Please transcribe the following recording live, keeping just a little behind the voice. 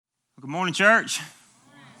Good morning, church.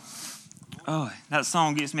 Oh, that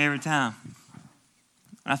song gets me every time.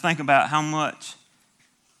 I think about how much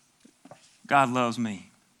God loves me.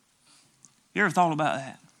 You ever thought about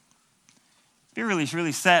that? Have you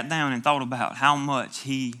really sat down and thought about how much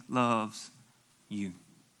He loves you?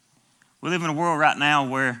 We live in a world right now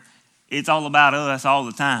where it's all about us all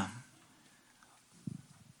the time.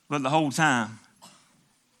 But the whole time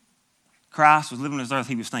Christ was living on this earth,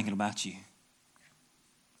 He was thinking about you.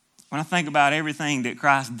 When I think about everything that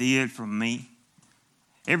Christ did for me,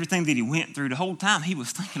 everything that He went through, the whole time He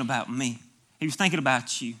was thinking about me. He was thinking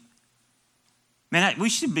about you. Man, we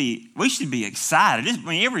should be excited.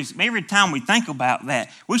 Every time we think about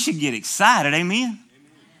that, we should get excited. Amen?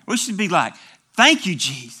 We should be like, thank you,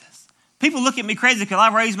 Jesus. People look at me crazy because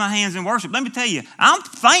I raise my hands in worship. Let me tell you, I'm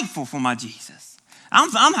thankful for my Jesus. I'm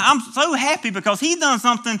so happy because He done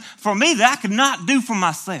something for me that I could not do for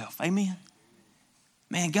myself. Amen?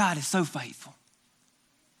 Man, God is so faithful.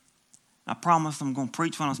 I promise I'm going to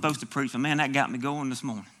preach when I'm supposed to preach, but man, that got me going this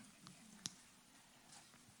morning.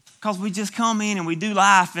 Because we just come in and we do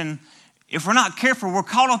life, and if we're not careful, we're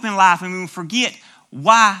caught up in life and we forget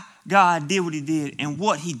why God did what He did and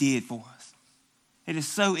what He did for us. It is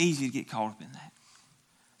so easy to get caught up in that.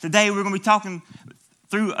 Today we're going to be talking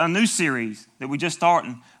through a new series that we just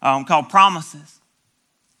started called Promises.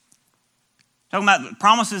 Talking about the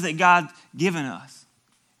promises that God's given us.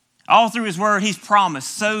 All through His Word, He's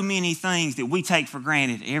promised so many things that we take for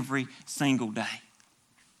granted every single day.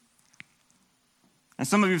 And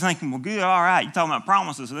some of you are thinking, well, good, all right, you're talking about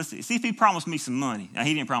promises. So let's see if He promised me some money. Now,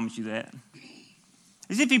 He didn't promise you that.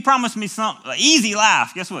 As if He promised me an easy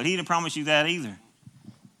life. Guess what? He didn't promise you that either.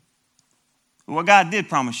 But what God did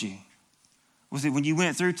promise you was that when you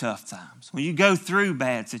went through tough times, when you go through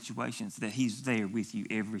bad situations, that He's there with you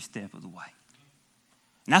every step of the way.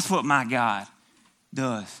 And that's what my God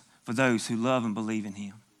does for those who love and believe in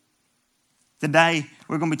Him. Today,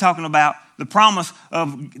 we're going to be talking about the promise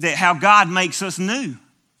of that how God makes us new.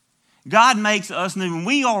 God makes us new. When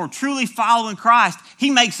we are truly following Christ,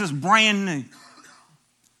 He makes us brand new.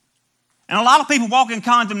 And a lot of people walk in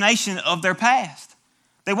condemnation of their past.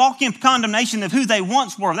 They walk in condemnation of who they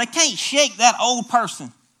once were. They can't shake that old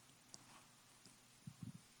person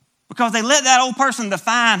because they let that old person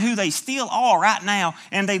define who they still are right now,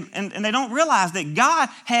 and they don't realize that God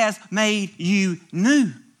has made you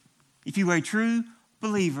new if you are a true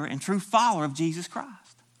believer and true follower of Jesus Christ.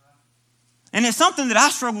 And it's something that I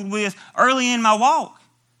struggled with early in my walk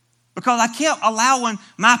because I kept allowing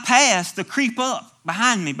my past to creep up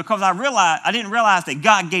behind me because I didn't realize that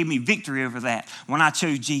God gave me victory over that when I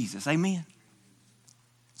chose Jesus. Amen?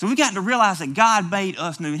 So we got to realize that God made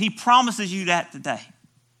us new, and He promises you that today.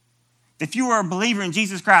 If you are a believer in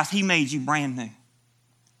Jesus Christ, He made you brand new.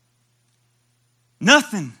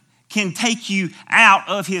 Nothing can take you out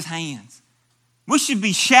of His hands. We should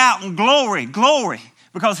be shouting glory, glory,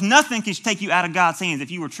 because nothing can take you out of God's hands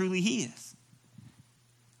if you are truly His.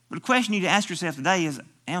 But the question you need to ask yourself today is,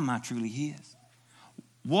 am I truly His?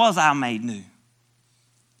 Was I made new?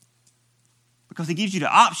 Because He gives you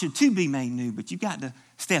the option to be made new, but you've got to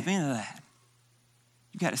step into that.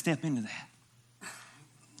 You've got to step into that.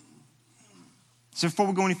 So before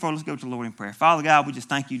we go any further, let's go to the Lord in prayer. Father God, we just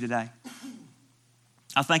thank You today.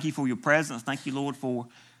 I thank You for Your presence. Thank You, Lord, for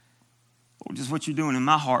just what You're doing in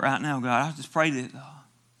my heart right now, God. I just pray that,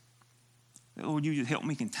 Lord, You just help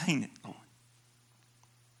me contain it, Lord.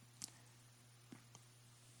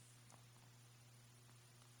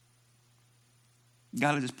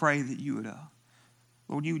 God, I just pray that You would,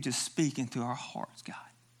 Lord, You would just speak into our hearts, God.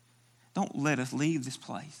 Don't let us leave this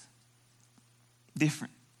place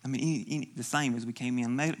different. I mean, the same as we came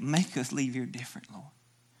in. Make us leave here different, Lord.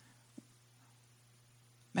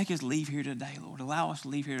 Make us leave here today, Lord. Allow us to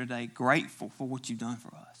leave here today grateful for what You've done for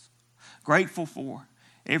us. Grateful for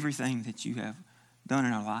everything that You have done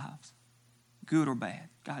in our lives, good or bad.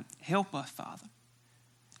 God, help us, Father.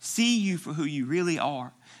 See You for who You really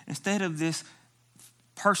are instead of this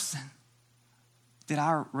person that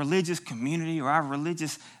our religious community or our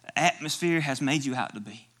religious atmosphere has made You out to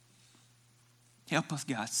be. Help us,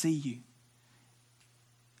 God, see You.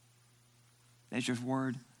 As Your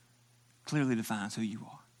word clearly defines who You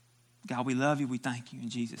are. God, we love You. We thank You. In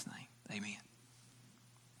Jesus' name, amen.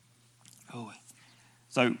 Oh,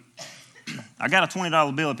 so I got a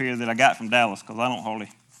 $20 bill up here that I got from Dallas because I don't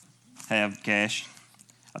hardly have cash.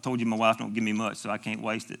 I told you my wife don't give me much, so I can't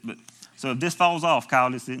waste it. But so if this falls off,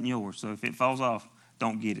 Kyle, this isn't yours. So if it falls off,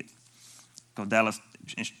 don't get it. Because Dallas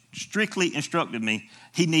strictly instructed me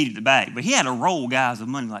he needed the bag. But he had a roll, guys, of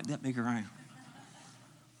money like that big around.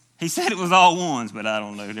 He said it was all ones, but I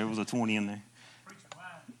don't know. There was a 20 in there.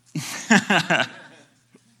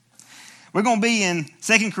 We're going to be in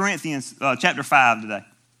 2 Corinthians chapter 5 today.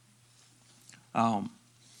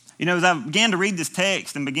 As I began to read this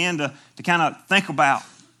text and began to kind of think about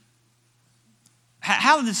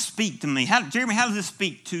how does this speak to me? Jeremy, how does this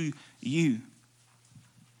speak to you?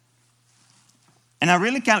 And I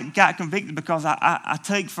really kind of got convicted because I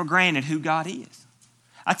take for granted who God is.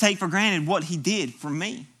 I take for granted what he did for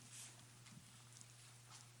me.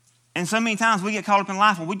 And so many times we get caught up in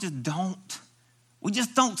life and we just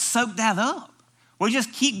don't soak that up. We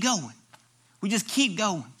just keep going. We just keep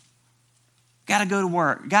going. Got to go to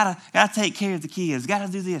work. Got to take care of the kids. Got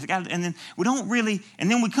to do this. And then we don't really, and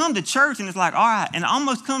then we come to church and it's like, all right, and it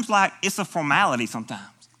almost comes like it's a formality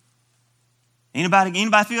sometimes. Anybody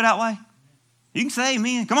feel that way? You can say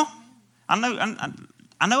amen. Come on.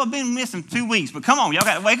 I know I've been missing 2 weeks, but come on, y'all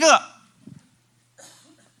got to wake up.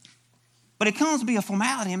 But it comes to be a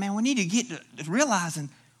formality, and man, we need to get to realizing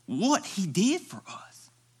what he did for us.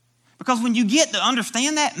 Because when you get to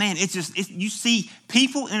understand that, man, you see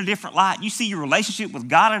people in a different light. You see your relationship with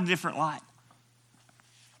God in a different light.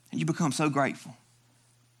 And you become so grateful.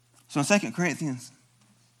 So in 2 Corinthians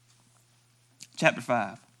chapter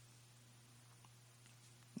 5.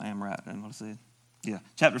 I am right, that's what I said. Yeah,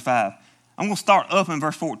 chapter 5. I'm going to start up in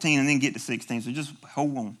verse 14 and then get to 16, so just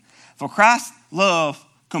hold on. For Christ's love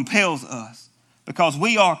compels us, because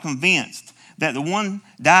we are convinced that the one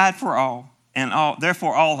died for all, and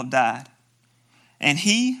therefore all have died. And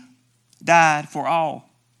he died for all,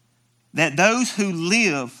 that those who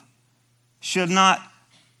live should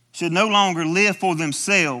no longer live for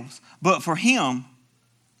themselves, but for him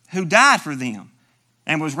who died for them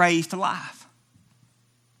and was raised to life.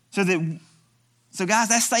 So guys,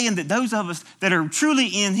 that's saying that those of us that are truly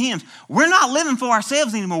in him, we're not living for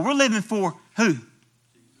ourselves anymore. We're living for who?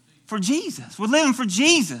 For Jesus. We're living for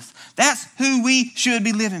Jesus. That's who we should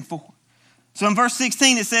be living for. So in verse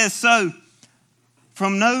 16 it says, so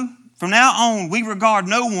from now on we regard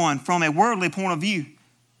no one from a worldly point of view,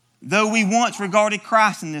 though we once regarded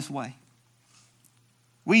Christ in this way.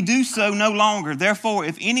 We do so no longer. Therefore,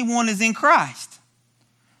 if anyone is in Christ,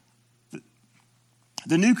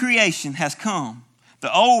 the new creation has come.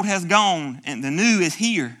 The old has gone and the new is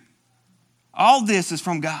here. All this is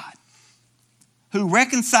from God, who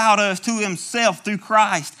reconciled us to himself through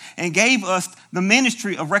Christ and gave us the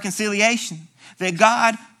ministry of reconciliation, that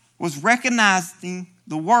God was recognizing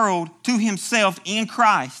the world to himself in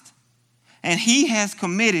Christ, and he has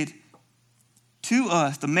committed to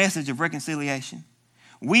us the message of reconciliation.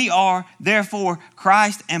 We are therefore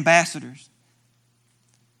Christ's ambassadors,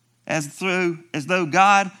 as though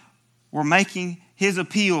God were making his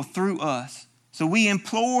appeal through us. So we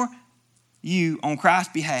implore you on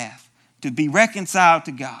Christ's behalf to be reconciled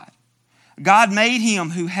to God. God made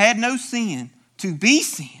him who had no sin to be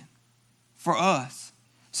sin for us,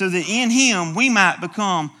 so that in him we might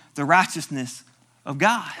become the righteousness of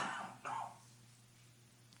God.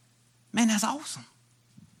 Man, that's awesome.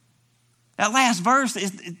 That last verse,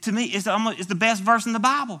 to me, is the best verse in the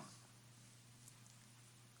Bible.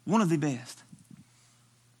 One of the best.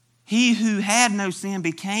 He who had no sin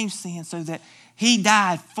became sin so that he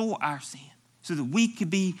died for our sin, so that we could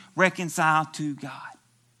be reconciled to God.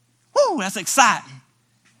 Woo, that's exciting.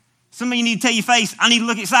 Some of you need to tell your face, I need to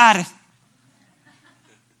look excited.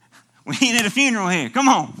 We ain't at a funeral here. Come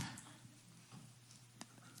on.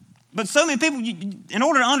 But so many people, in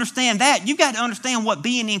order to understand that, you've got to understand what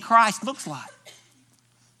being in Christ looks like.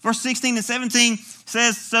 Verse 16 and 17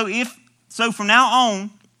 says, So from now on,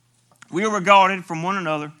 we are regarded from one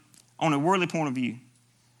another on a worldly point of view.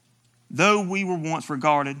 Though we were once we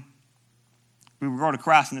regarded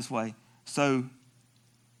Christ in this way, so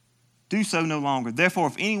do so no longer. Therefore,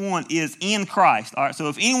 if anyone is in Christ, all right, so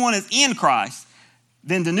if anyone is in Christ,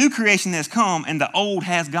 then the new creation has come and the old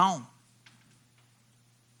has gone.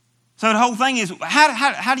 So the whole thing is,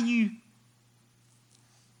 how do you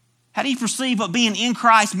perceive what being in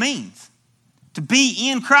Christ means? To be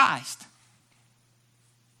in Christ.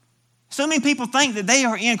 So many people think that they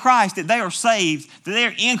are in Christ, that they are saved, that they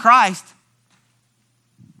are in Christ.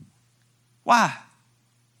 Why?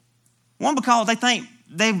 One, because they think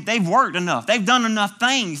they've worked enough. They've done enough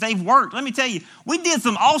things. They've worked. Let me tell you, we did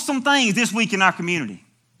some awesome things this week in our community.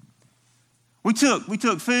 We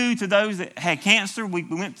took food to those that had cancer. We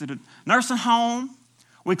went to the nursing home.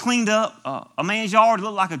 We cleaned up a man's yard. It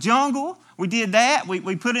looked like a jungle. We did that.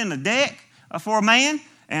 We put in a deck for a man.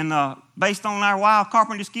 And based on our wild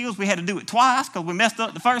carpentry skills, we had to do it twice because we messed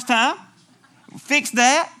up the first time. We fixed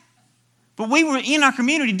that. But we were in our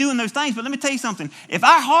community doing those things. But let me tell you something. If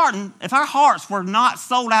our hearts were not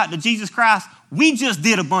sold out to Jesus Christ, we just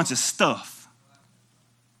did a bunch of stuff.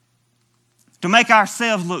 to make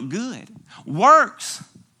ourselves look good. Works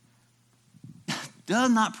does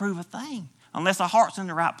not prove a thing unless our heart's in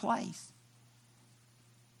the right place.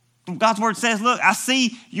 God's word says, look, I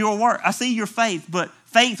see your work, I see your faith, but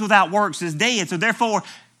faith without works is dead. So therefore,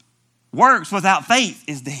 works without faith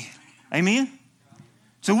is dead. Amen?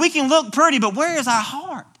 So we can look pretty, but where is our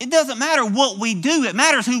heart? It doesn't matter what we do. It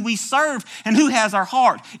matters who we serve and who has our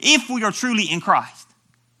heart if we are truly in Christ.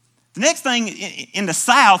 The next thing in the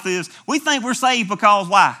South is we think we're saved because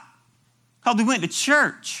why? Because we went to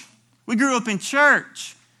church. We grew up in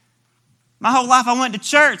church. My whole life I went to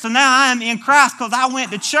church, so now I am in Christ because I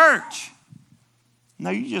went to church. No,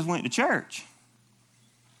 you just went to church.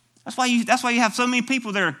 That's why you have so many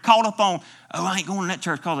people that are caught up on, oh, I ain't going to that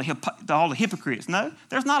church because of all the hypocrites. No,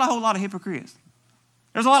 there's not a whole lot of hypocrites.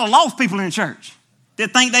 There's a lot of lost people in the church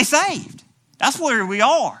that think they saved. That's where we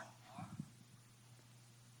are.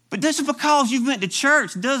 But just because you went to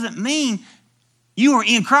church doesn't mean you are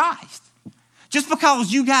in Christ. Just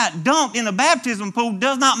because you got dunked in a baptism pool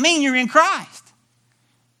does not mean you're in Christ.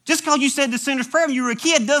 Just because you said the sinner's prayer when you were a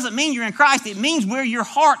kid doesn't mean you're in Christ. It means where your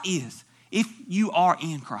heart is if you are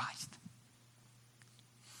in Christ.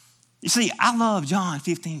 You see, I love John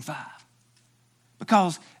 15:5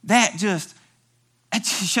 because that just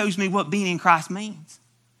shows me what being in Christ means.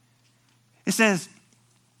 He says,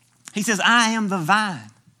 I am the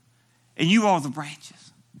vine and you are the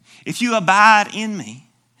branches. If you abide in me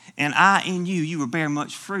and I in you, you will bear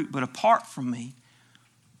much fruit. But apart from me,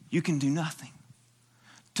 you can do nothing.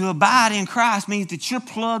 To abide in Christ means that you're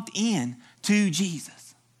plugged in to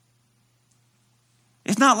Jesus.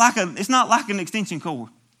 It's not like an extension cord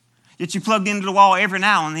that you plugged into the wall every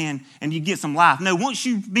now and then and you get some life. No, once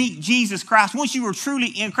you meet Jesus Christ, once you are truly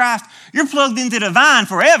in Christ, you're plugged into the vine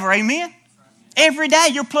forever. Amen? Every day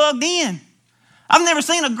you're plugged in. I've never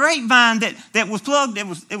seen a grapevine that was plugged. It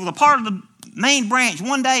was a part of the main branch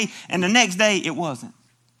one day and the next day it wasn't.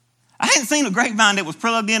 I hadn't seen a grapevine that was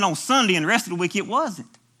plugged in on Sunday and the rest of the week it wasn't.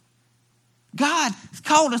 God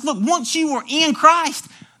called us. Look, once you are in Christ,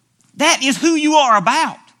 that is who you are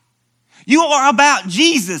about. You are about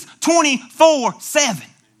Jesus 24/7.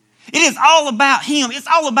 It is all about him. It's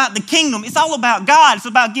all about the kingdom. It's all about God. It's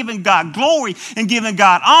about giving God glory and giving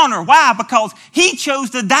God honor. Why? Because he chose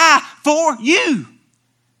to die for you.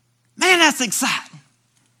 Man, that's exciting.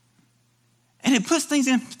 And it puts things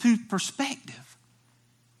into perspective.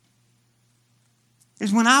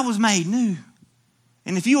 It's when I was made new.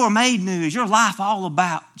 And if you are made new, is your life all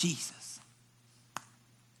about Jesus?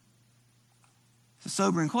 It's a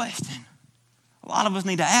sobering question. A lot of us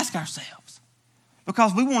need to ask ourselves.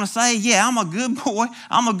 Because we want to say, yeah, I'm a good boy,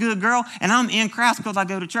 I'm a good girl, and I'm in Christ because I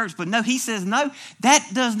go to church. But no, he says, no, that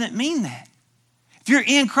doesn't mean that. If you're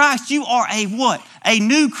in Christ, you are a what? A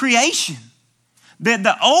new creation. That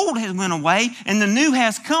the old has went away and the new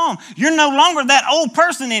has come. You're no longer that old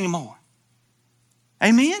person anymore.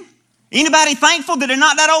 Amen? Anybody thankful that they're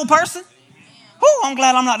not that old person? Whew, I'm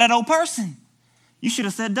glad I'm not that old person. You should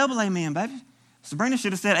have said double amen, baby. Sabrina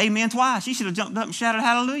should have said amen twice. She should have jumped up and shouted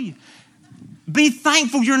hallelujah. Be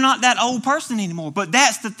thankful you're not that old person anymore. But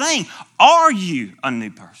that's the thing. Are you a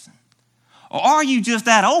new person? Or are you just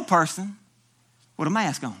that old person with a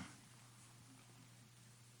mask on?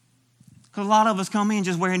 Because a lot of us come in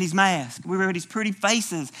just wearing these masks. We wear these pretty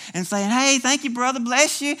faces and saying, hey, thank you, brother,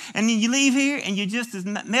 bless you. And then you leave here and you're just as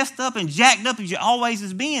messed up and jacked up as you always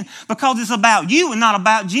has been because it's about you and not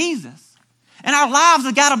about Jesus. And our lives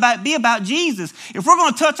have got to be about Jesus. If we're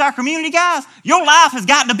going to touch our community, guys, your life has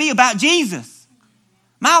got to be about Jesus.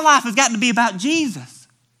 My life has got to be about Jesus.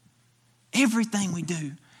 Everything we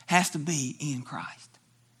do has to be in Christ.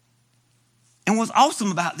 And what's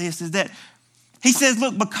awesome about this is that he says,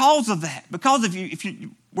 look, because of that, because if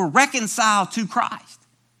you were reconciled to Christ.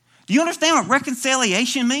 Do you understand what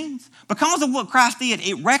reconciliation means? Because of what Christ did,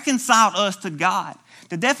 it reconciled us to God.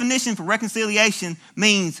 The definition for reconciliation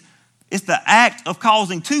means it's the act of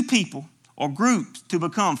causing two people or groups to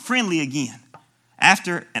become friendly again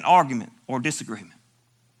after an argument or disagreement.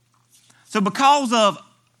 So because of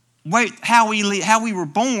how we were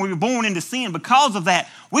born into sin. Because of that,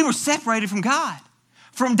 we were separated from God.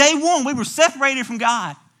 From day one, we were separated from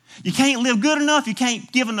God. You can't live good enough. You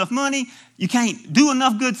can't give enough money. You can't do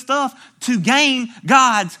enough good stuff to gain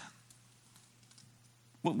God's,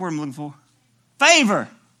 what word am I looking for? Favor.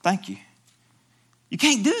 Thank you. You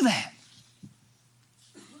can't do that.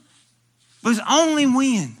 But it's only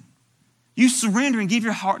when you surrender and give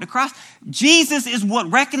your heart to Christ. Jesus is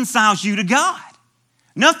what reconciles you to God.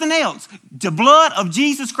 Nothing else. The blood of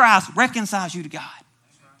Jesus Christ reconciles you to God.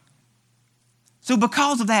 So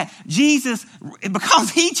because of that, because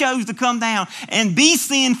he chose to come down and be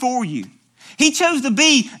sin for you, He chose to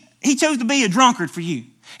be a drunkard for you.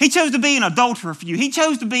 He chose to be an adulterer for you. He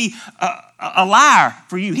chose to be a liar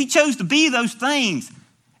for you. He chose to be those things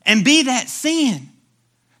and be that sin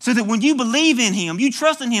so that when you believe in him, you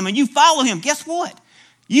trust in him, and you follow him, guess what?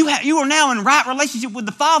 You are now in right relationship with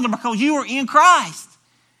the Father because you are in Christ.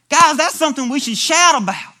 Guys, that's something we should shout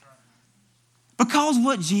about because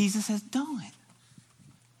what Jesus has done.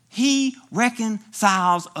 He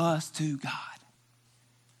reconciles us to God.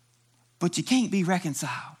 But you can't be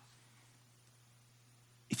reconciled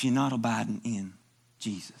if you're not abiding in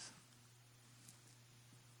Jesus.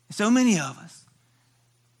 So many of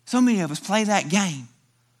us play that game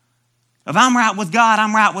of I'm right with God,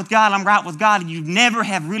 I'm right with God, I'm right with God, and you never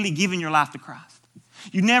have really given your life to Christ.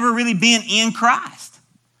 You've never really been in Christ.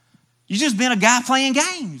 You've just been a guy playing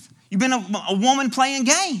games. You've been a woman playing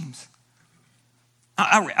games.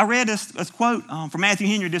 I read this quote from Matthew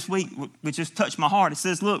Henry this week, which just touched my heart. It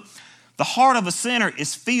says, look, the heart of a sinner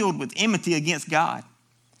is filled with enmity against God,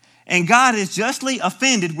 and God is justly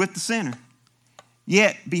offended with the sinner.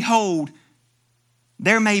 Yet, behold,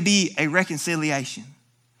 there may be a reconciliation.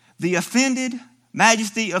 The offended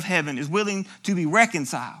majesty of heaven is willing to be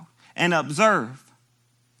reconciled and observe.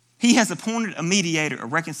 He has appointed a mediator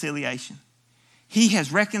of reconciliation. He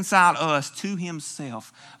has reconciled us to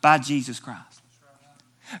himself by Jesus Christ.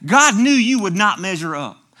 God knew you would not measure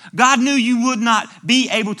up. God knew you would not be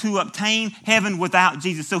able to obtain heaven without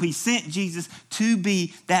Jesus. So he sent Jesus to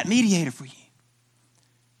be that mediator for you.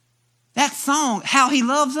 That song, How He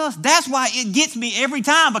Loves Us, that's why it gets me every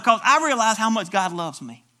time, because I realize how much God loves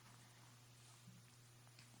me.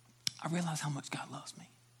 I realize how much God loves me.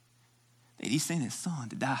 That he sent his son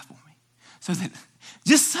to die for me. So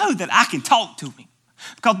that I can talk to him.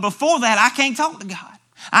 Because before that, I can't talk to God.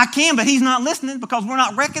 I can, but he's not listening because we're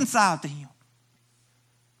not reconciled to him.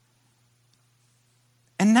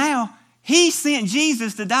 And now he sent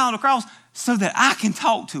Jesus to die on the cross so that I can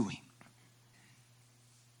talk to him.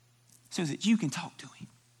 So that you can talk to him.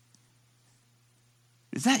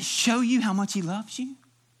 Does that show you how much he loves you?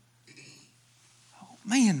 Oh,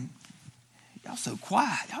 man, y'all so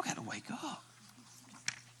quiet. Y'all got to wake up.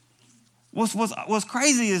 What's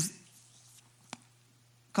crazy is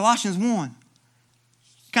Colossians 1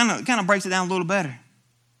 kind of breaks it down a little better.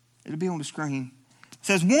 It'll be on the screen. It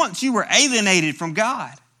says, once you were alienated from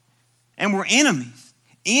God and were enemies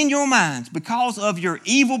in your minds because of your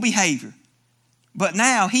evil behavior, but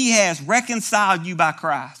now he has reconciled you by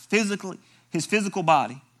Christ, physically, his physical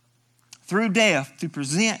body, through death to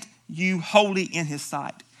present you holy in his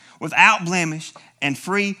sight, without blemish and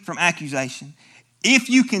free from accusation. If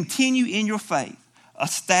you continue in your faith,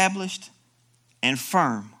 established and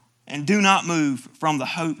firm, and do not move from the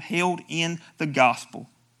hope held in the gospel.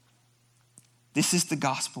 This is the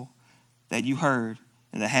gospel that you heard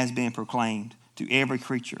and that has been proclaimed to every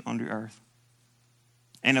creature under earth,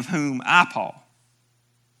 and of whom I, Paul,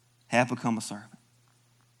 have become a servant.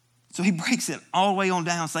 So he breaks it all the way on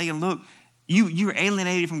down, saying, look, you're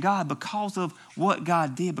alienated from God because of what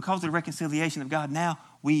God did, because of the reconciliation of God. Now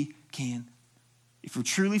we can, if we're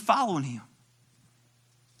truly following him,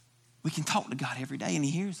 we can talk to God every day and he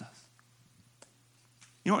hears us.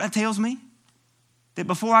 You know what that tells me? That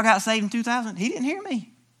before I got saved in 2000, he didn't hear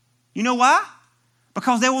me. You know why?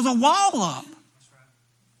 Because there was a wall up.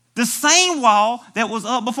 The same wall that was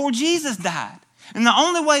up before Jesus died. And the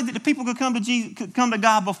only way that the people could come to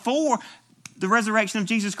God before the resurrection of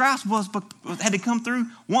Jesus Christ had to come through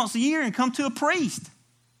once a year and come to a priest.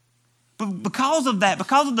 But because of that,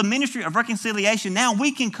 because of the ministry of reconciliation, now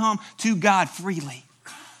we can come to God freely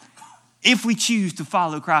if we choose to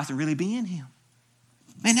follow Christ and really be in him.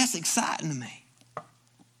 Man, that's exciting to me.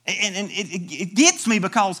 And it gets me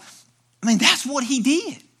because, that's what he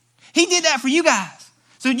did. He did that for you guys.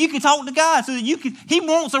 So that you can talk to God, so that he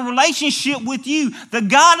wants a relationship with you. The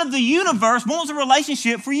God of the universe wants a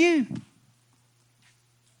relationship for you.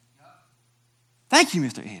 Thank you,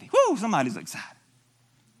 Mr. Eddie. Woo, somebody's excited.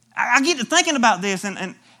 I get to thinking about this,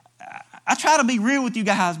 and I try to be real with you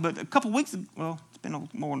guys, but a couple weeks ago, well, it's been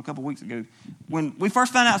more than a couple weeks ago, when we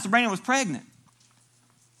first found out Sabrina was pregnant.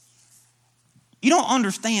 You don't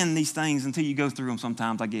understand these things until you go through them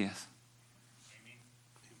sometimes, I guess.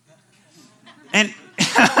 And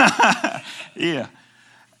yeah.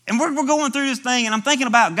 And we're going through this thing, and I'm thinking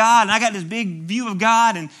about God, and I got this big view of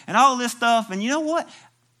God and all this stuff. And you know what?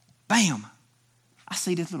 Bam. I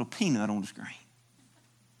see this little peanut on the screen.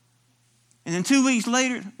 And then 2 weeks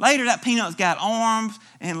later, that peanut's got arms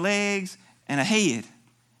and legs and a head.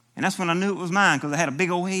 And that's when I knew it was mine, because I had a big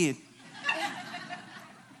old head.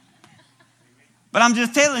 But I'm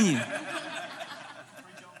just telling you,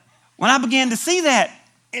 when I began to see that,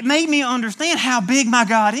 it made me understand how big my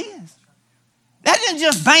God is. That didn't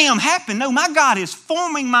just bam happen. No, my God is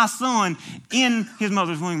forming my son in his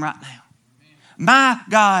mother's womb right now. My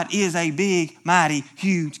God is a big, mighty,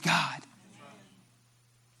 huge God.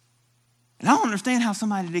 And I don't understand how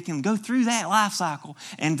somebody that can go through that life cycle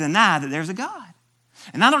and deny that there's a God.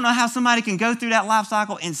 And I don't know how somebody can go through that life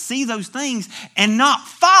cycle and see those things and not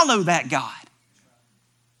follow that God.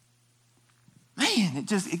 Man, it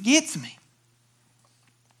gets me.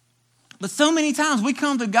 But so many times we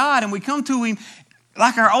come to God and we come to him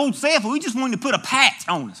like our old self, and we just want him to put a patch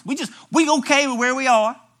on us. We okay with where we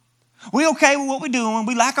are. We okay with what we're doing.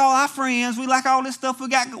 We like all our friends. We like all this stuff we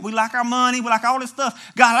got. We like our money. We like all this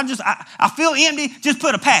stuff. God, I feel empty. Just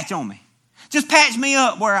put a patch on me. Just patch me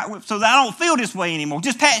up so that I don't feel this way anymore.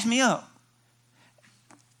 Just patch me up.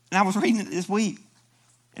 And I was reading it this week,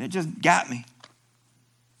 and it just got me.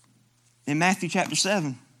 In Matthew chapter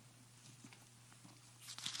 7.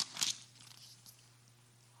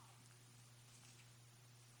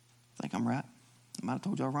 I think I'm right. I might have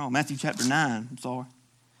told y'all wrong. Matthew chapter 9. I'm sorry.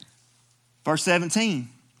 Verse 17.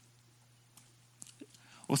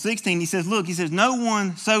 Well, 16, he says, no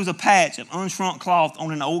one sews a patch of unshrunk cloth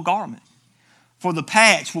on an old garment, for the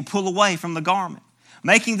patch will pull away from the garment,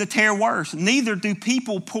 making the tear worse. Neither do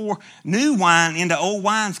people pour new wine into old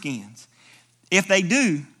wineskins. If they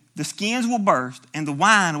do, the skins will burst and the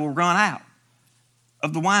wine will run out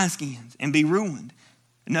of the wineskins and be ruined.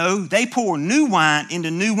 No, they pour new wine into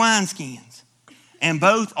new wineskins, and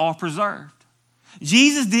both are preserved.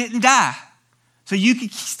 Jesus didn't die so you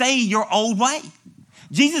could stay your old way.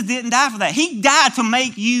 Jesus didn't die for that. He died to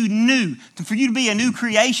make you new, for you to be a new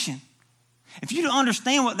creation. If you don't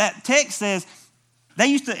understand what that text says,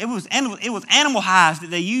 it was animal hides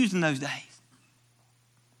that they used in those days.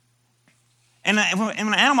 And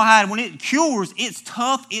an animal hide, when it cures, it's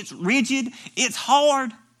tough, it's rigid, it's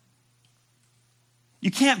hard.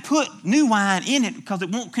 You can't put new wine in it because it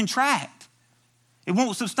won't contract. It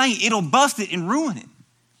won't sustain. It'll bust it and ruin it.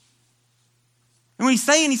 And when he's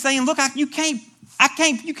saying, look, you can't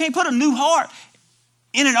put a new heart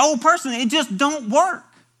in an old person. It just don't work.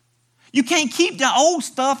 You can't keep the old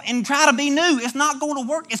stuff and try to be new. It's not going to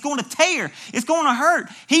work. It's going to tear. It's going to hurt.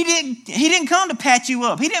 He didn't come to patch you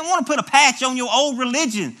up. He didn't want to put a patch on your old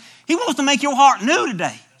religion. He wants to make your heart new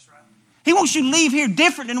today. He wants you to leave here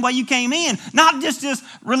different than the way you came in. Not just this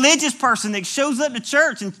religious person that shows up to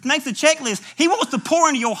church and makes a checklist. He wants to pour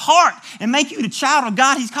into your heart and make you the child of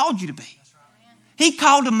God he's called you to be. He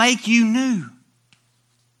called to make you new.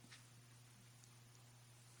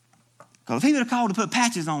 Because if he would have called to put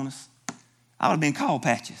patches on us, I would have been called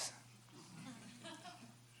Patches.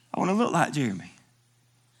 I want to look like Jeremy.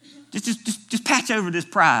 Just patch over this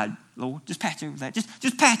pride, Lord. Just patch over that.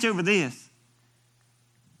 Just patch over this.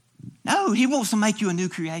 No, he wants to make you a new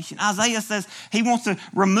creation. Isaiah says he wants to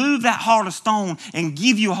remove that heart of stone and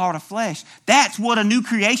give you a heart of flesh. That's what a new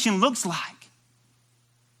creation looks like.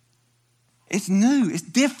 It's new. It's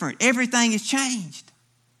different. Everything has changed.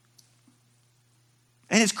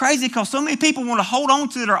 And it's crazy because so many people want to hold on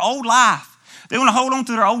to their old life. They want to hold on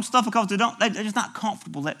to their old stuff because they're just not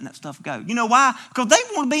comfortable letting that stuff go. You know why? Because they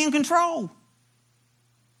want to be in control.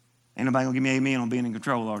 Ain't nobody going to give me amen on being in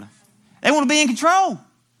control, are they? They want to be in control.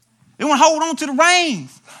 They want to hold on to the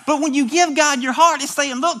reins. But when you give God your heart, it's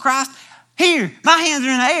saying, look, Christ, here, my hands are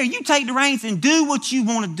in the air. You take the reins and do what you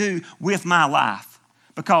want to do with my life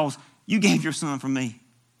because you gave your son for me.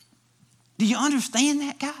 Do you understand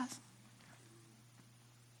that, guys?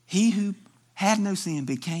 He who had no sin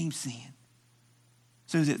became sin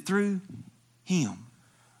so that through him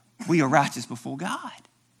we are righteous before God.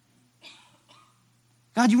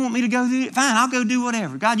 God, you want me to go do it? Fine, I'll go do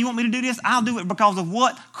whatever. God, you want me to do this? I'll do it because of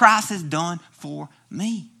what Christ has done for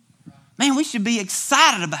me. Man, we should be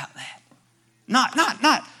excited about that. Not,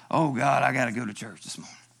 oh God, I got to go to church this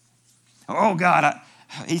morning. Oh God,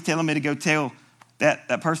 he's telling me to go tell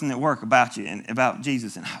that person at work about you and about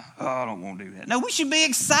Jesus. And I don't want to do that. No, we should be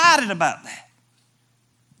excited about that.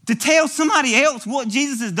 To tell somebody else what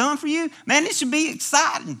Jesus has done for you, man, this should be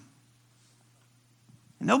exciting.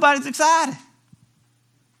 And nobody's excited.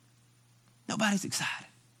 Nobody's excited.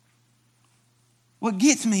 What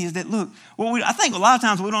gets me is that, look, I think a lot of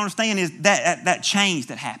times what we don't understand is that change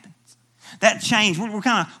that happens. That change, we're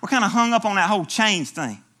kind of hung up on that whole change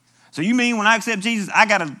thing. So you mean when I accept Jesus, I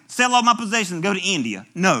got to sell all my possessions and go to India?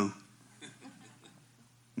 No.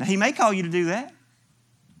 Now, he may call you to do that.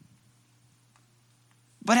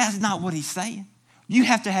 But that's not what he's saying. You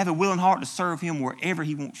have to have a willing heart to serve him wherever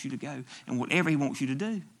he wants you to go and whatever he wants you to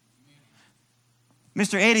do.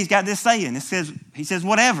 Mr. Eddie's got this saying. He says,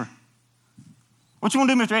 whatever. What you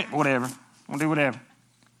want to do, Mr. Eddie? Whatever. I want to do whatever.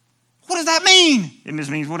 does that mean? It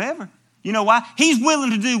just means whatever. You know why? He's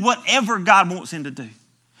willing to do whatever God wants him to do.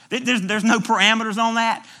 There's no parameters on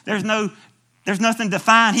that. There's nothing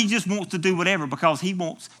defined. He just wants to do whatever because he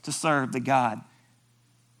wants to serve the God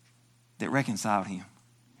that reconciled him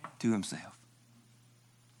to himself.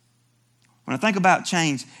 When I think about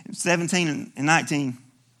change, 17 and 19,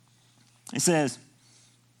 it says,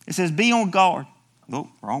 be on guard. Oh,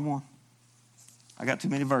 wrong one. I got too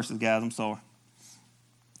many verses, guys. I'm sorry.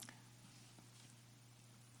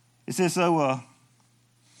 It says,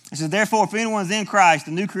 therefore, if anyone is in Christ,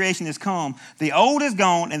 the new creation has come. The old is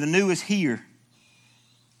gone and the new is here.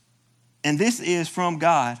 And this is from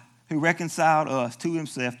God, who reconciled us to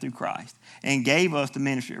himself through Christ and gave us the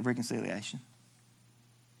ministry of reconciliation.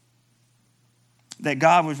 That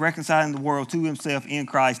God was reconciling the world to himself in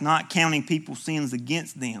Christ, not counting people's sins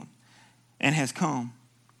against them, and has come,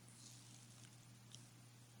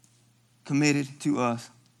 committed to us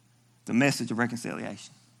the message of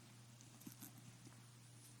reconciliation.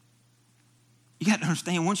 You got to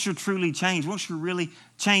understand, once you're truly changed, once you're really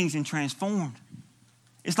changed and transformed,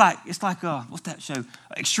 it's like what's that show?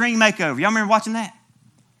 Extreme Makeover. Y'all remember watching that?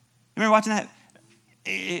 You remember watching that?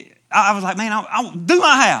 I was like, man, I'll do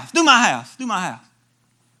my house.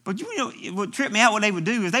 But you know, it would trip me out. What they would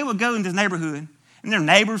do is they would go into this neighborhood, and their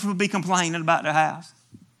neighbors would be complaining about their house.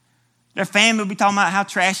 Their family would be talking about how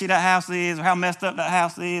trashy that house is, or how messed up that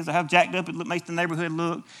house is, or how jacked up it makes the neighborhood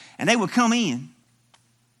look. And they would come in.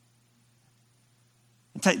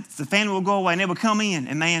 The family would go away, and they would come in,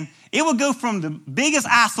 and man, it would go from the biggest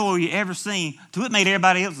eyesore you ever seen to it made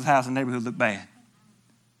everybody else's house in the neighborhood look bad.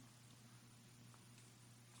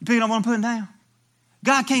 You picking up what I'm putting down?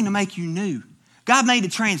 God came to make you new. God made to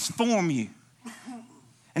transform you.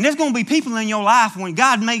 And there's going to be people in your life when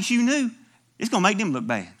God makes you new, it's going to make them look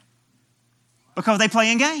bad because they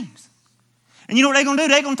playing games. And you know what they're going to do?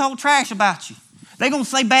 They're going to talk trash about you. They're going to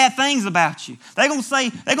say bad things about you. They're going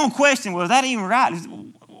to question, well, is that even right?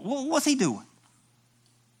 What's he doing?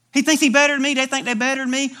 He thinks he's better than me. They think they're better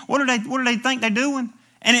than me. What do they think they're doing?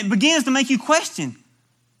 And it begins to make you question,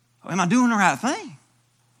 am I doing the right thing?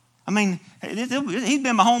 I mean, he's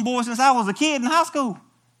been my homeboy since I was a kid in high school.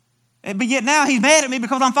 But yet now he's mad at me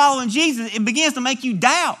because I'm following Jesus. It begins to make you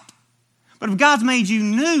doubt. But if God's made you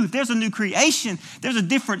new, if there's a new creation, there's a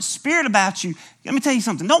different spirit about you. Let me tell you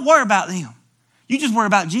something. Don't worry about them. You just worry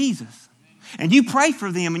about Jesus. And you pray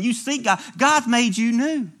for them and you seek God. God's made you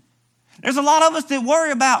new. There's a lot of us that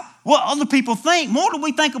worry about what other people think. More do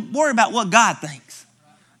we worry about what God thinks.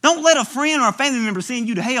 Don't let a friend or a family member send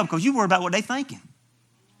you to hell because you worry about what they're thinking.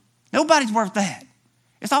 Nobody's worth that.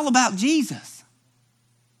 It's all about Jesus.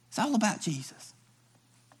 It's all about Jesus.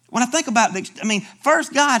 When I think about it,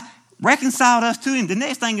 first God reconciled us to him. The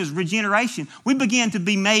next thing is regeneration. We begin to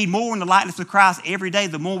be made more in the likeness of Christ every day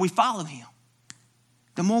the more we follow him.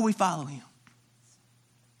 The more we follow him.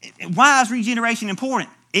 Why is regeneration important?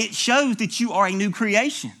 It shows that you are a new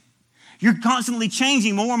creation. You're constantly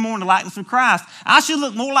changing more and more in the likeness of Christ. I should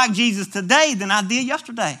look more like Jesus today than I did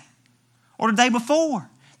yesterday or the day before.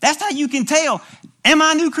 That's how you can tell, am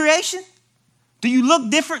I a new creation? Do you look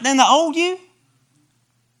different than the old you?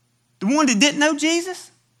 The one that didn't know Jesus?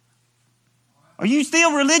 Are you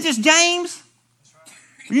still religious, James?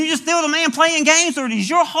 Are you just still the man playing games, or is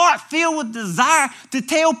your heart filled with desire to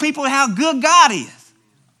tell people how good God is?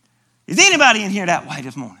 Is anybody in here that way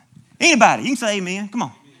this morning? Anybody? You can say amen. Come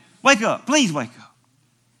on. Wake up. Please wake up.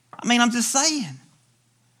 I'm just saying.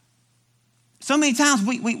 So many times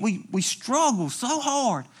we struggle so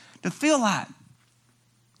hard to feel like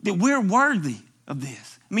that we're worthy of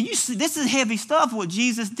this. You see, this is heavy stuff, what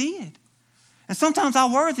Jesus did. And sometimes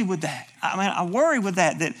I worry with that. I worry with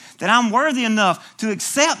that I'm worthy enough to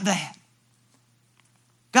accept that.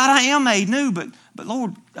 God, I am made new, but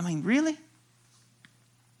Lord, really?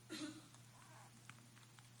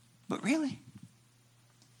 But really?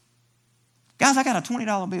 Guys, I got a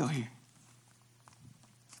 $20 bill here.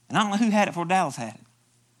 And I don't know who had it before Dallas had it.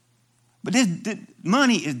 But this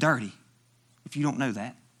money is dirty, if you don't know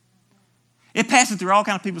that. It passes through all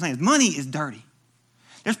kinds of people's hands. Money is dirty.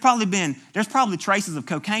 There's probably traces of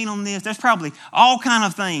cocaine on this. There's probably all kind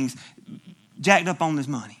of things jacked up on this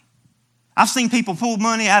money. I've seen people pull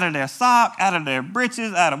money out of their sock, out of their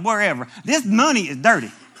britches, out of wherever. This money is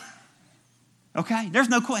dirty. Okay? There's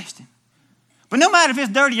no question. But no matter if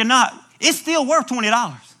it's dirty or not, it's still worth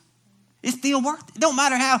 $20. It's still worth it. It don't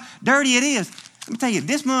matter how dirty it is. Let me tell you,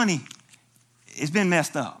 this money has been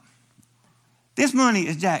messed up. This money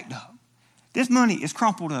is jacked up. This money is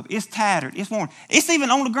crumpled up. It's tattered. It's worn. It's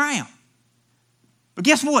even on the ground. But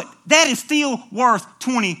guess what? That is still worth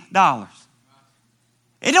 $20.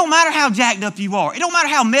 It don't matter how jacked up you are. It don't matter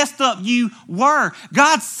how messed up you were.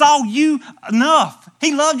 God saw you enough.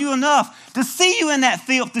 He loved you enough to see you in that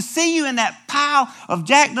filth, to see you in that pile of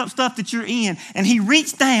jacked up stuff that you're in. And he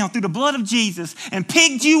reached down through the blood of Jesus and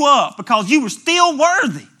picked you up because you were still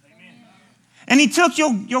worthy. Amen. And he took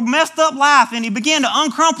your messed up life and he began to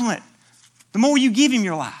uncrumple it. The more you give him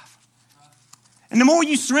your life. And the more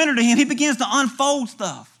you surrender to him, he begins to unfold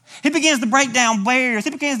stuff. He begins to break down barriers. He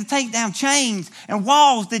begins to take down chains and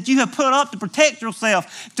walls that you have put up to protect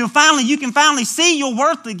yourself till finally you can finally see your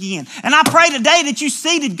worth again. And I pray today that you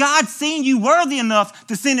see that God's seen you worthy enough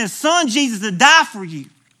to send his son Jesus to die for you.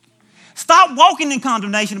 Stop walking in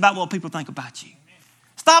condemnation about what people think about you.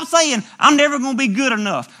 Stop saying, I'm never going to be good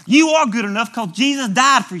enough. You are good enough because Jesus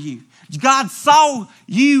died for you. God saw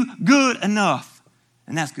you good enough,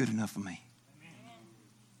 and that's good enough for me.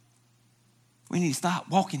 We need to stop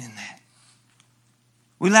walking in that.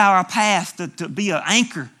 We allow our past to be an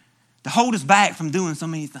anchor to hold us back from doing so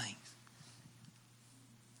many things.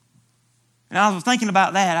 And I was thinking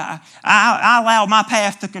about that. I allowed my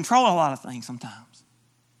past to control a lot of things sometimes.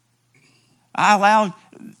 I allowed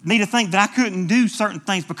me to think that I couldn't do certain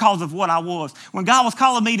things because of what I was. When God was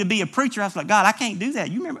calling me to be a preacher, I was like, God, I can't do that.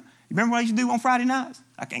 You remember what I used to do on Friday nights?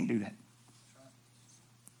 I can't do that.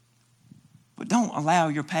 But don't allow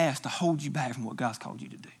your past to hold you back from what God's called you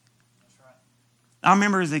to do. That's right. I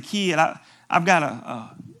remember as a kid, I've got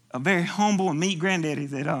a very humble and meek granddaddy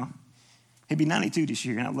that he'd be 92 this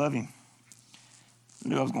year, and I love him. I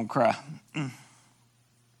knew I was going to cry.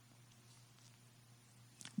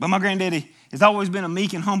 But my granddaddy has always been a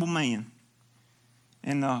meek and humble man.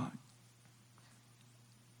 And I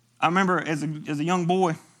remember as a young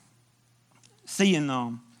boy seeing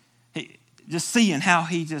how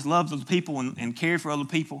he just loved other people and cared for other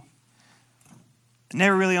people. I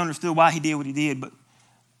never really understood why he did what he did, but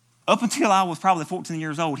up until I was probably 14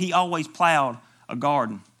 years old, he always plowed a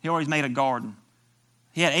garden. He always made a garden.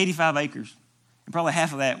 He had 85 acres, and probably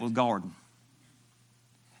half of that was garden.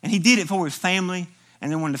 And he did it for his family,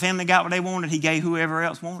 and then when the family got what they wanted, he gave whoever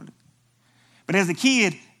else wanted it. But as a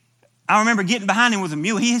kid, I remember getting behind him with a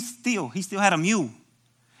mule. He still had a mule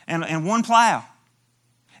and one plow.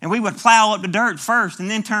 And we would plow up the dirt first and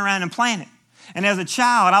then turn around and plant it. And as a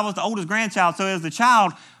child, I was the oldest grandchild, so as a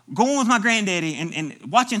child, going with my granddaddy and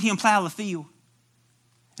watching him plow the field.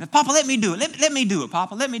 And Papa, let me do it. Let me do it,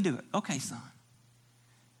 Papa. Let me do it. Okay, son.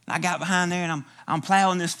 And I got behind there and I'm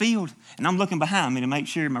plowing this field and I'm looking behind me to make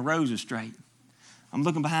sure my rows are straight. I'm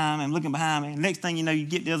looking behind me. And next thing you know, you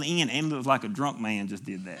get to the other end and it looks like a drunk man just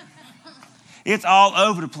did that. It's all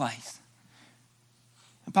over the place.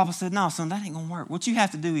 And Papa said, no, son, that ain't going to work. What you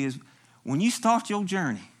have to do is when you start your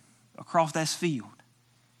journey across that field,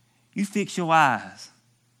 you fix your eyes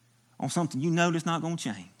on something you know that's not going to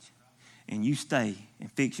change. And you stay and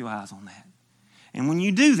fix your eyes on that. And when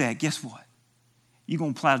you do that, guess what? You're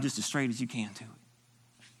going to plow just as straight as you can to it.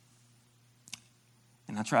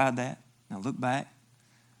 And I tried that. And I look back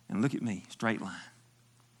and look at me, straight line.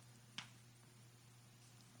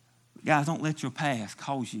 Guys, don't let your past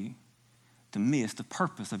cause you to miss the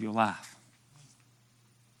purpose of your life.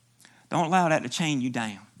 Don't allow that to chain you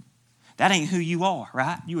down. That ain't who you are,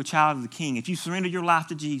 right? You're a child of the King. If you surrender your life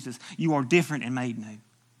to Jesus, you are different and made new.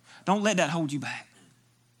 Don't let that hold you back.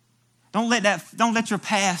 Don't let your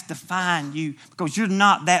past define you because you're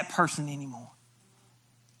not that person anymore.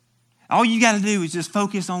 All you got to do is just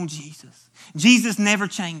focus on Jesus. Jesus never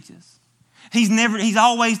changes. He's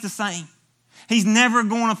always the same. He's never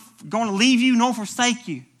going to leave you nor forsake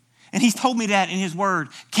you. And he's told me that in his word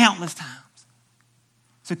countless times.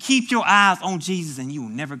 So keep your eyes on Jesus and you will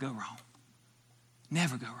never go wrong.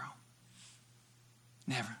 Never go wrong.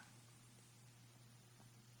 Never.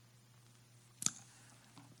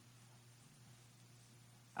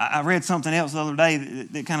 I read something else the other day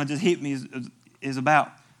that kind of just hit me is about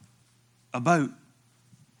a boat.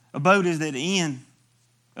 A boat is at the end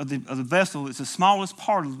of the vessel. It's the smallest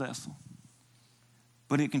part of the vessel,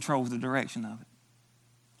 but it controls the direction of it.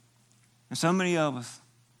 And so many of us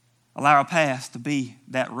allow our past to be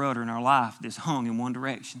that rudder in our life that's hung in one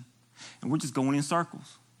direction. And we're just going in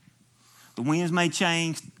circles. The winds may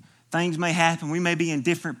change. Things may happen. We may be in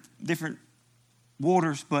different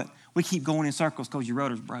waters, but we keep going in circles because your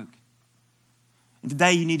rudder's broke. And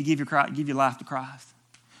today you need to give your life to Christ.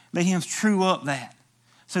 Let him true up that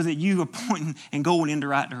so that you are pointing and going in the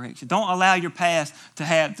right direction. Don't allow your past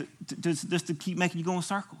to keep making you go in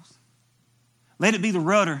circles. Let it be the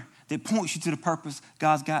rudder that points you to the purpose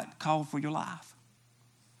God's got called for your life.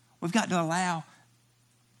 We've got to allow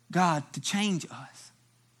God to change us.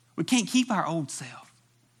 We can't keep our old self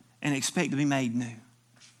and expect to be made new.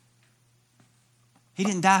 He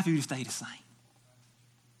didn't die for you to stay the same.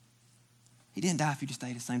 He didn't die for you to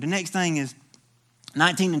stay the same. The next thing is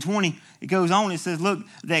 19 and 20. It goes on. It says, look,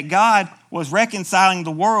 that God was reconciling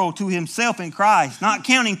the world to himself in Christ, not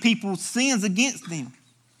counting people's sins against them.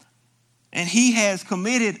 And he has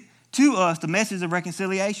committed to us the message of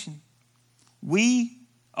reconciliation. We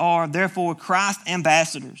are therefore Christ's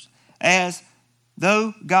ambassadors, as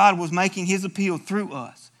though God was making his appeal through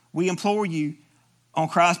us. We implore you on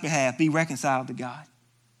Christ's behalf, be reconciled to God.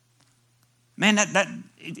 Man,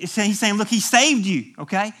 he's saying, look, he saved you,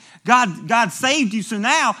 okay? God saved you, so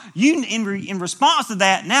now you, in response to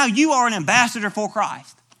that, now you are an ambassador for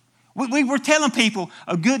Christ. We're telling people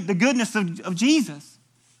the goodness of Jesus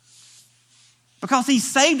because he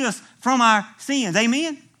saved us from our sins,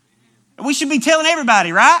 amen? We should be telling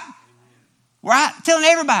everybody, right? Right? Telling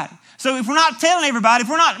everybody. So if we're not telling everybody, if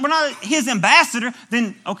we're not his ambassador,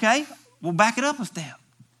 then okay, we'll back it up a step.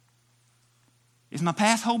 Is my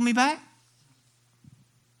past holding me back?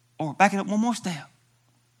 Or back it up one more step?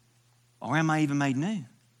 Or am I even made new?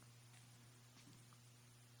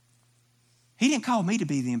 He didn't call me to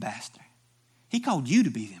be the ambassador. He called you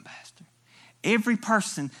to be the ambassador. Every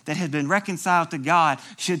person that has been reconciled to God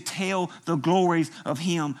should tell the glories of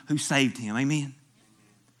him who saved him. Amen.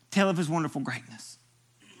 Tell of his wonderful greatness.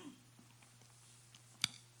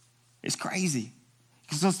 It's crazy.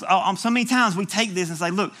 Because so many times we take this and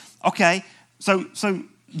say, look, okay, so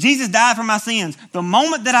Jesus died for my sins. The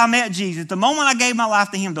moment that I met Jesus, the moment I gave my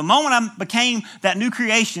life to him, the moment I became that new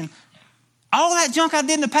creation, all that junk I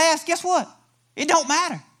did in the past, guess what? It don't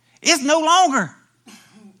matter. It's no longer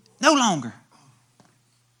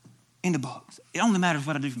in the books. It only matters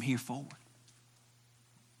what I do from here forward.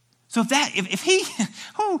 So if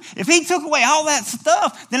he took away all that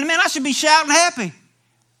stuff, then man, I should be shouting happy.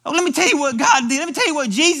 Oh, let me tell you what God did. Let me tell you what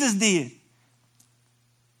Jesus did.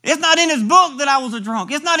 It's not in his book that I was a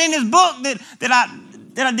drunk. It's not in his book that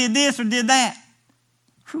I did this or did that.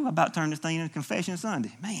 Whew, I about turned this thing into Confession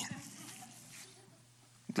Sunday. Man,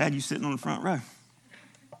 I'm glad you're sitting on the front row.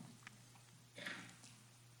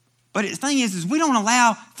 But the thing is we don't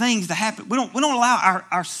allow things to happen. We don't allow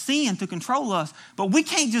our sin to control us. But we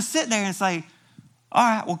can't just sit there and say, all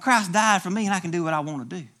right, well, Christ died for me and I can do what I want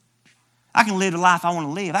to do. I can live the life I want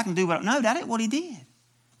to live. I can do no, that ain't what he did.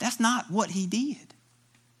 That's not what he did.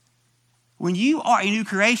 When you are a new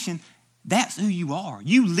creation, that's who you are.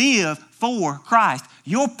 You live for Christ.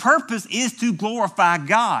 Your purpose is to glorify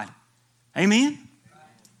God. Amen?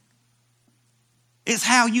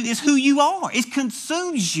 It's who you are. It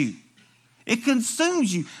consumes you. It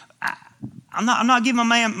consumes you. I'm not giving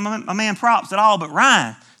my man props at all, but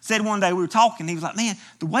Ryan said one day we were talking, he was like, man,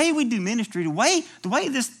 the way we do ministry, the way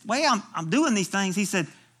I'm doing these things, he said,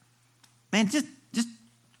 man, just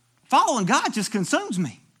following God just consumes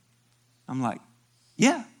me. I'm like,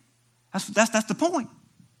 yeah, that's the point.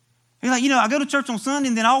 He's like, I go to church on Sunday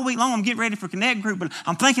and then all week long I'm getting ready for Connect Group, but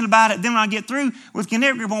I'm thinking about it. Then when I get through with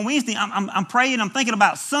Connect Group on Wednesday, I'm praying, I'm thinking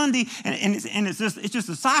about Sunday, and it's just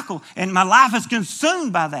a cycle, and my life is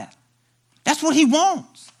consumed by that. That's what he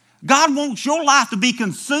wants. God wants your life to be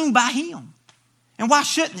consumed by him. And why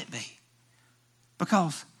shouldn't it be?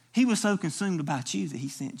 Because he was so consumed about you that he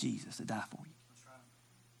sent Jesus to die for you.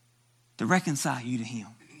 To reconcile you to him.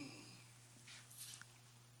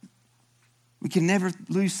 We can never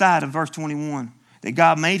lose sight of verse 21, that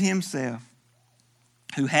God made himself,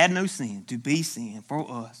 who had no sin, to be sin for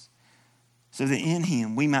us, so that in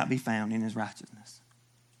him we might be found in his righteousness.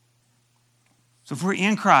 So if we're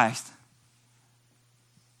in Christ,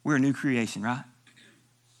 we're a new creation, right?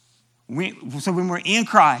 So when we're in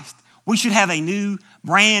Christ, we should have a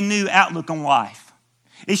brand new outlook on life.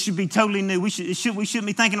 It should be totally new. We shouldn't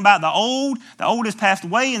be thinking about the old. The old has passed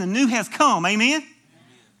away and the new has come. Amen?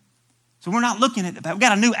 So we're not looking at that. We've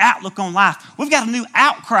got a new outlook on life. We've got a new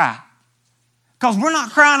outcry. Because we're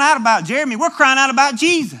not crying out about Jeremy. We're crying out about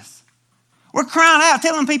Jesus. We're crying out,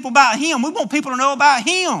 telling people about him. We want people to know about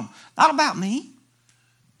him. Not about me.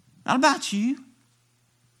 Not about you.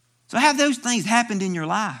 So have those things happened in your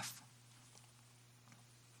life?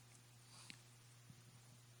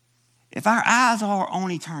 If our eyes are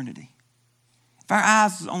on eternity, if our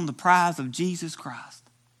eyes are on the prize of Jesus Christ,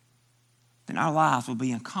 then our lives will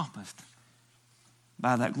be encompassed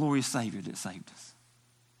by that glorious Savior that saved us.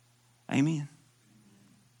 Amen.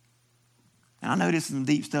 And I know this is some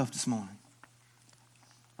deep stuff this morning.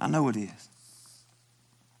 I know it is.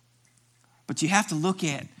 But you have to look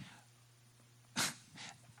at,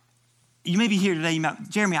 you may be here today, you might,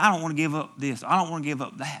 Jeremy, I don't want to give up this. I don't want to give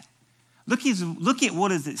up that. Look at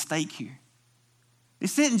what is at stake here.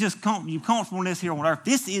 This isn't just your comfortableness here on earth.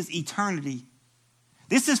 This is eternity.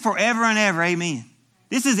 This is forever and ever. Amen.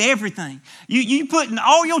 This is everything. You putting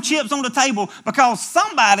all your chips on the table because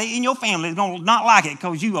somebody in your family is going to not like it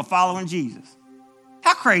because you are following Jesus.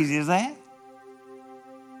 How crazy is that?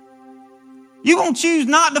 You're going to choose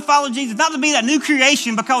not to follow Jesus, not to be that new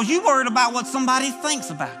creation because you're worried about what somebody thinks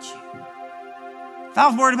about you. If I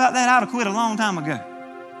was worried about that, I'd have quit a long time ago.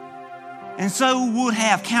 And so would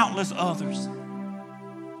have countless others.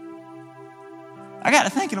 I got to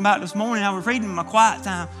thinking about it this morning. I was reading in my quiet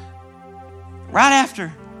time. Right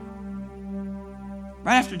after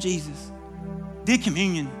Jesus did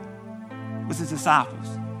communion with his disciples,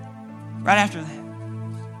 right after that,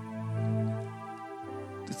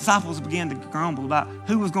 the disciples began to grumble about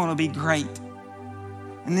who was going to be great.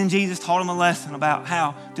 And then Jesus taught them a lesson about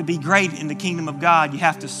how to be great in the kingdom of God, you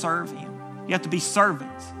have to serve him. You have to be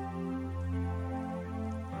servants.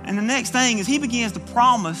 And the next thing is he begins to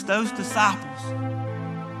promise those disciples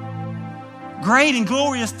great and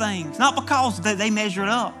glorious things, not because they measured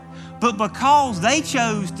up, but because they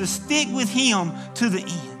chose to stick with him to the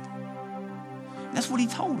end. That's what he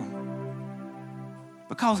told them.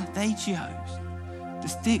 Because they chose to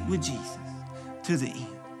stick with Jesus to the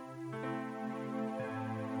end.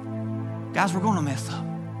 Guys, we're going to mess up.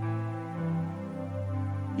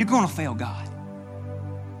 You're going to fail God.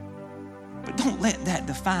 But don't let that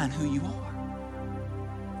define who you are.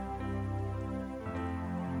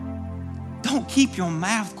 Don't keep your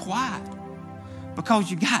mouth quiet because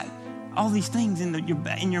you got all these things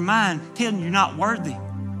in your mind telling you you're not worthy.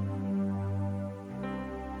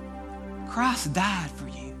 Christ died for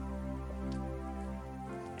you.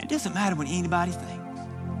 It doesn't matter what anybody thinks.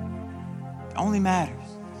 It only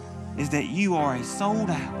matters is that you are a sold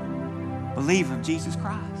out believer of Jesus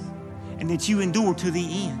Christ and that you endure to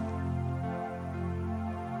the end.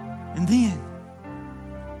 And then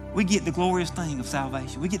we get the glorious thing of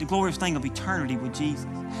salvation. We get the glorious thing of eternity with Jesus.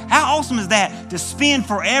 How awesome is that to spend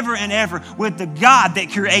forever and ever with the God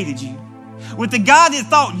that created you, with the God that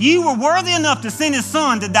thought you were worthy enough to send his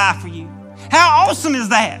son to die for you. How awesome is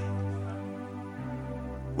that?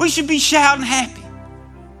 We should be shouting happy.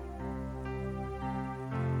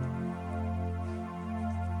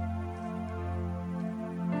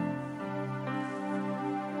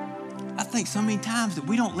 I think so many times that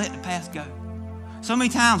we don't let the past go. So many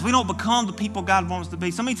times we don't become the people God wants us to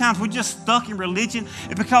be. So many times we're just stuck in religion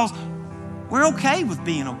because we're okay with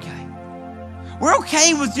being okay. We're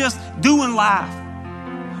okay with just doing life.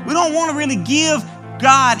 We don't want to really give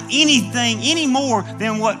God anything any more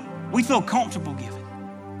than what we feel comfortable giving.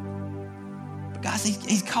 But guys,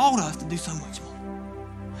 he's called us to do so much more.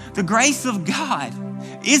 The grace of God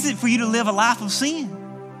isn't for you to live a life of sin.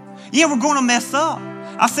 Yeah, we're going to mess up.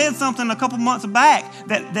 I said something a couple months back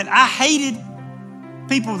that I hated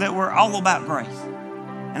people that were all about grace.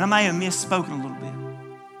 And I may have misspoken a little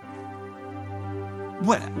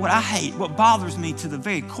bit. What I hate, what bothers me to the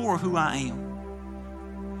very core of who I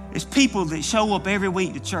am, is people that show up every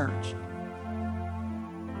week to church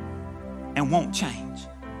and won't change.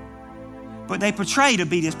 But they portray to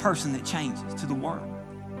be this person that changes to the world.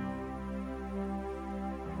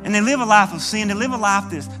 And they live a life of sin. They live a life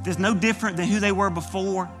that's no different than who they were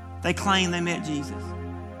before they claim they met Jesus.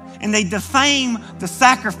 And they defame the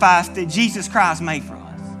sacrifice that Jesus Christ made for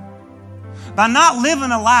us. By not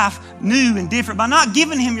living a life new and different, by not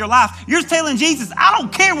giving him your life, you're telling Jesus, I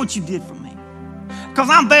don't care what you did for me because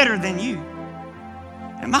I'm better than you.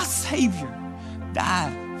 And my Savior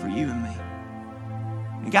died for you and me.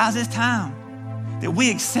 And guys, it's time that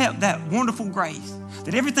we accept that wonderful grace,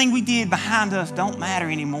 that everything we did behind us don't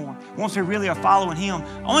matter anymore. Once we really are following him,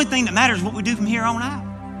 the only thing that matters is what we do from here on out.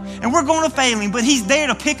 And we're going to fail him, but he's there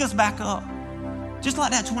to pick us back up. Just like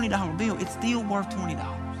that $20 bill, it's still worth $20.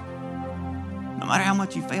 No matter how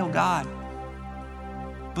much you fail God.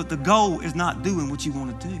 But the goal is not doing what you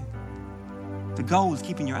want to do. The goal is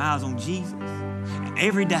keeping your eyes on Jesus. And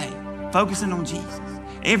every day, focusing on Jesus.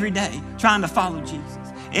 Every day, trying to follow Jesus.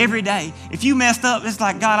 Every day. If you messed up, it's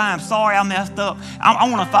like, God, I am sorry I messed up. I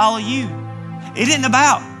want to follow you. It isn't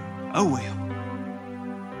about, oh, well.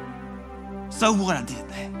 So what, I did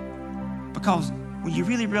that. Because when you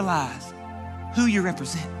really realize who you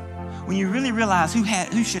represent, when you really realize who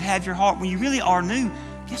should have your heart, when you really are new,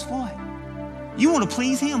 guess what? You want to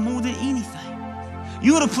please him more than anything.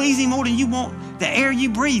 You want to please him more than you want the air you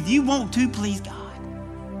breathe. You want to please God.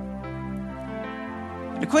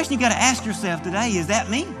 The question you got to ask yourself today, is that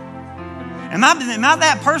me? Am I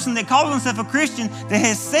that person that calls himself a Christian that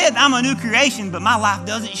has said I'm a new creation, but my life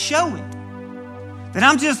doesn't show it? That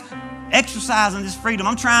I'm just exercising this freedom.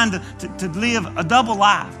 I'm trying to live a double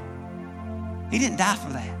life. He didn't die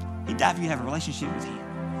for that. He died for you to have a relationship with him.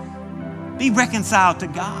 Be reconciled to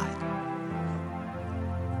God.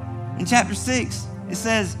 In chapter 6, it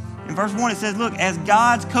says, in verse 1, it says, look, as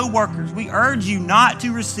God's co-workers, we urge you not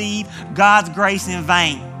to receive God's grace in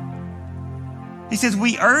vain. He says,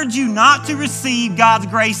 we urge you not to receive God's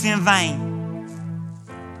grace in vain.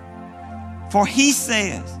 For he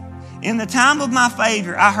says, in the time of my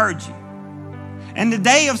favor, I heard you. In the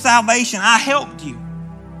day of salvation, I helped you.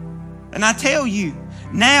 And I tell you,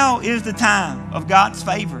 now is the time of God's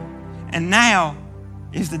favor. And now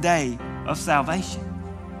is the day of salvation.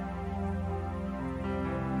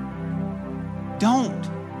 Don't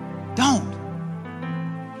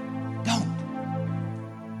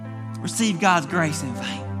receive God's grace in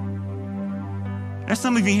vain. There's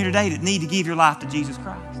some of you here today that need to give your life to Jesus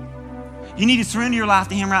Christ. You need to surrender your life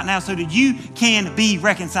to him right now so that you can be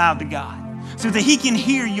reconciled to God, so that he can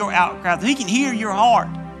hear your outcry, that he can hear your heart.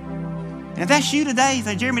 And if that's you today,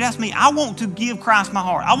 say, Jeremy, that's me. I want to give Christ my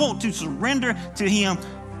heart. I want to surrender to him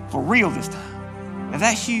for real this time. If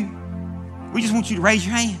that's you, we just want you to raise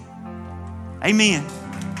your hand. Amen.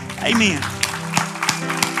 Amen.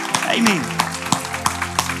 Amen.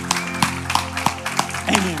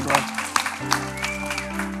 Amen, bro.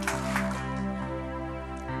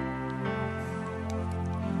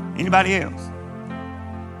 Anybody else?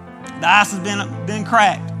 The ice has been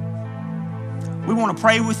cracked. We want to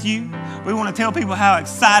pray with you. We want to tell people how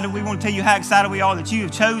excited, we want to tell you how excited we are that you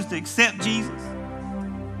have chosen to accept Jesus.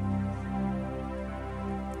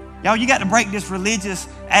 Y'all, you got to break this religious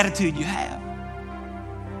attitude you have.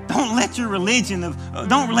 Don't let your religion,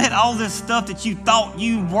 don't let all this stuff that you thought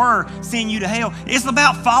you were send you to hell. It's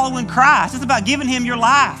about following Christ. It's about giving him your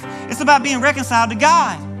life. It's about being reconciled to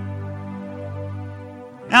God.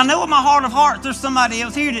 Now, I know in my heart of hearts, there's somebody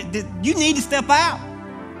else here that you need to step out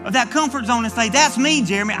of that comfort zone and say, that's me,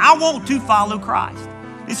 Jeremy. I want to follow Christ.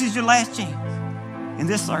 This is your last chance in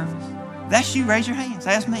this service. That's you. Raise your hand. Say,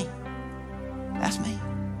 that's me. That's me.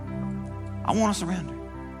 I want to surrender.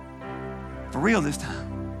 For real this time.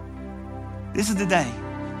 This is the day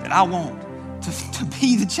that I want to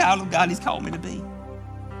be the child of God he's called me to be.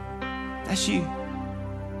 That's you.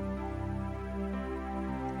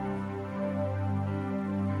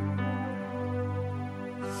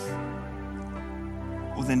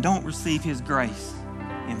 Well, then don't receive his grace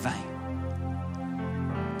in vain.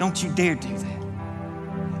 Don't you dare do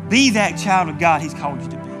that. Be that child of God he's called you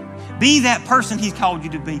to be. Be that person he's called you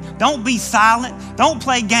to be. Don't be silent. Don't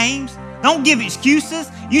play games. Don't give excuses.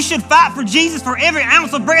 You should fight for Jesus for every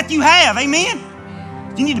ounce of breath you have.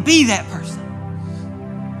 Amen? You need to be that person.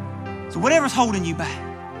 So whatever's holding you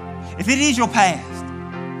back, if it is your past,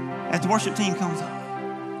 as the worship team comes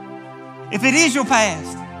on, if it is your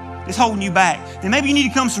past that's holding you back, then maybe you need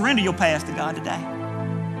to come surrender your past to God today.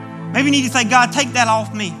 Maybe you need to say, God, take that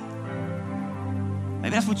off me.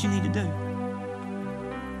 Maybe that's what you need to do.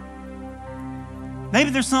 Maybe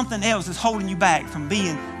there's something else that's holding you back from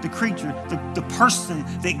being the creature, the person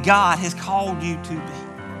that God has called you to be.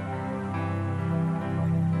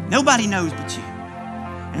 Nobody knows but you.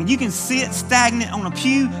 And you can sit stagnant on a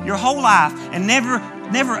pew your whole life and never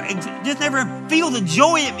feel the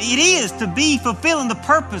joy it is to be fulfilling the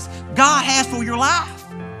purpose God has for your life.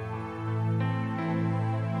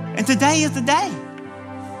 And today is the day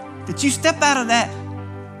that you step out of that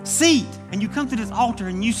seat and you come to this altar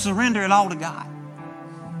and you surrender it all to God.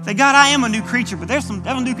 Say, God, I am a new creature, but I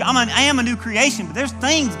am a new creation, but there's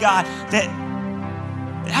things, God, that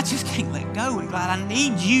I just can't let go. And God, I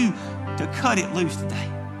need you to cut it loose today.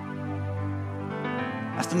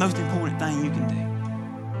 That's the most important thing you can do.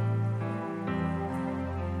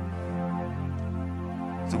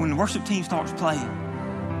 So when the worship team starts playing,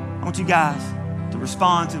 I want you guys to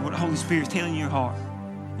respond to what the Holy Spirit is telling you in your heart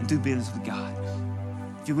and do business with God.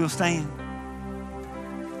 If you will, stand.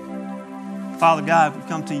 Father God, we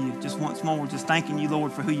come to you just once more, just thanking you,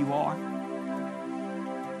 Lord, for who you are.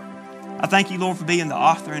 I thank you, Lord, for being the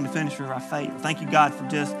author and the finisher of our faith. I thank you, God, for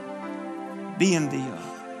just being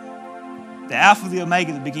the Alpha, the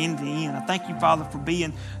Omega, the beginning, the end. I thank you, Father, for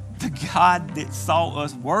being the God that saw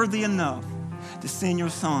us worthy enough to send your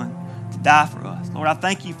Son to die for us. Lord, I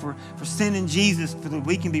thank you for sending Jesus so that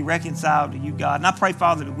we can be reconciled to you, God. And I pray,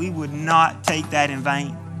 Father, that we would not take that in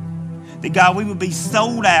vain. That, God, we would be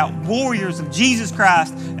sold out warriors of Jesus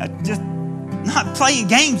Christ, just not playing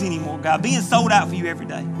games anymore, God, being sold out for you every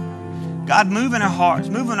day. God, move in our hearts,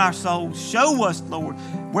 move in our souls. Show us, Lord,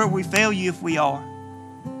 where we fail you if we are,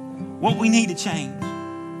 what we need to change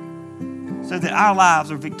so that our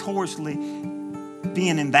lives are victoriously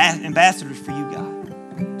being ambassadors for you,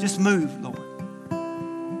 God. Just move, Lord.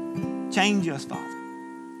 Change us, Father.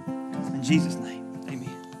 In Jesus' name.